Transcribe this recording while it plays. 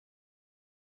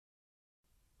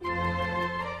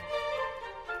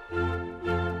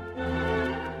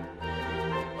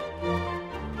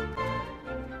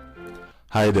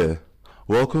Hi there.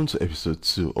 Welcome to episode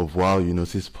 2 of Wow You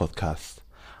Notice podcast.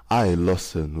 I,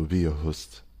 Lawson, will be your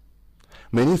host.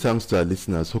 Many thanks to our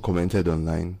listeners who commented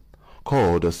online,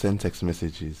 called or sent text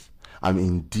messages. I'm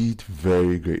indeed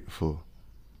very grateful.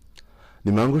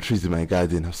 The mango trees in my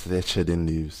garden have started shedding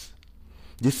leaves.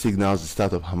 This signals the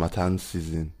start of Harmattan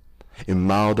season, a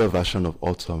milder version of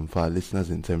autumn for our listeners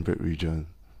in temperate regions.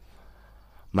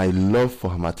 My love for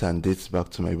Harmattan dates back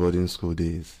to my boarding school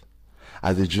days.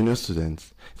 As a junior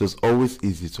student, it was always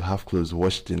easy to have clothes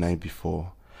washed the night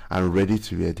before and ready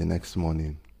to wear the next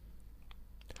morning.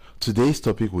 Today's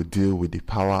topic will deal with the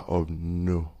power of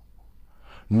no.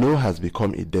 No has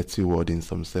become a dirty word in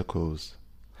some circles.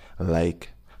 Like,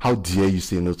 how dare you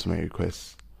say no to my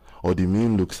requests? Or the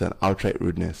mean looks and outright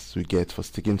rudeness we get for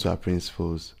sticking to our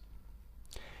principles.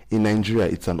 In Nigeria,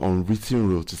 it's an unwritten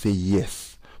rule to say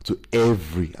yes to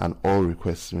every and all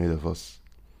requests made of us.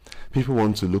 People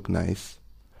want to look nice,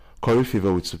 curry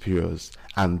favor with superiors,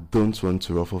 and don't want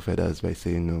to ruffle feathers by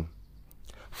saying no.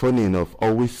 Funny enough,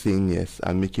 always saying yes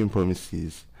and making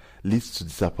promises leads to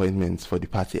disappointments for the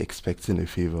party expecting a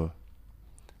favor.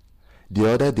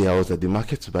 The other day I was at the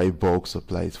market to buy bulk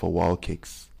supplies for Wow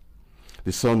Cakes.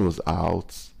 The sun was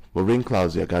out, but rain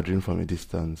clouds were gathering from a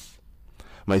distance.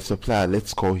 My supplier,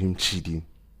 let's call him Chidi,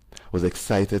 was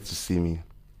excited to see me.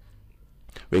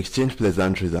 We exchanged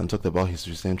pleasantries and talked about his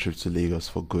recent trip to Lagos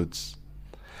for goods.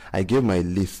 I gave my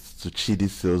list to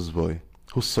Chidi's sales boy,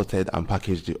 who sorted and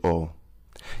packaged it all.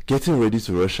 Getting ready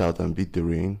to rush out and beat the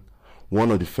rain,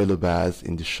 one of the fellow buyers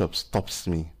in the shop stops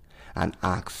me and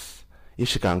asks if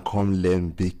she can come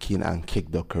learn baking and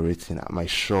cake decorating at my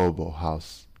shop or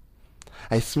house.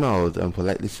 I smiled and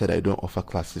politely said I don't offer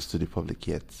classes to the public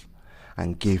yet,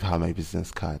 and gave her my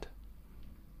business card.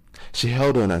 She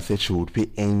held on and said she would pay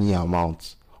any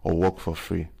amount or work for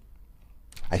free.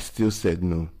 I still said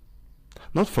no.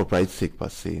 Not for pride's sake per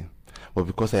se, but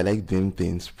because I like doing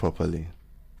things properly.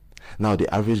 Now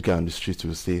the average guy on the street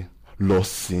will say,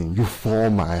 Lawson, you fall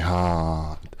my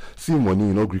hand. See money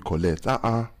you no gree collect.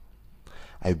 I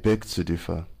beg to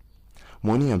differ.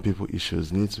 Money and people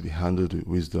issues need to be handled with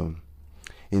wisdom.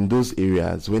 In those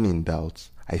areas, when in doubt,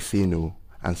 I say no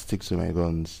and stick to my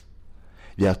guns.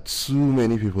 There are too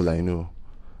many people I know,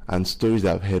 and stories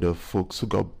I've heard of folks who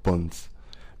got burnt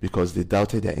because they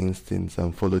doubted their instincts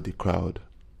and followed the crowd.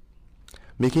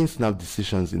 Making snap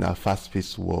decisions in our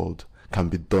fast-paced world can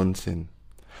be daunting,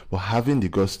 but having the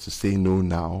guts to say no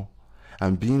now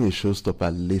and being a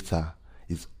showstopper later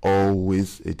is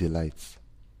always a delight.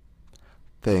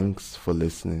 Thanks for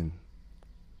listening.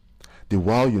 The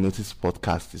Wow You Notice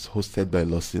podcast is hosted by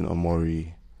Lawson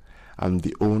Omori. I'm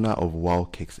the owner of Wow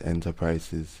Cakes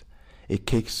Enterprises, a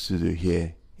cake studio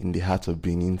here in the heart of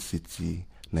Benin City,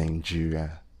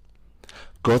 Nigeria.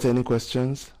 Got any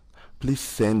questions? Please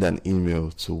send an email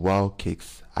to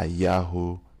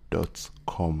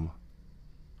wowcakes@yahoo.com.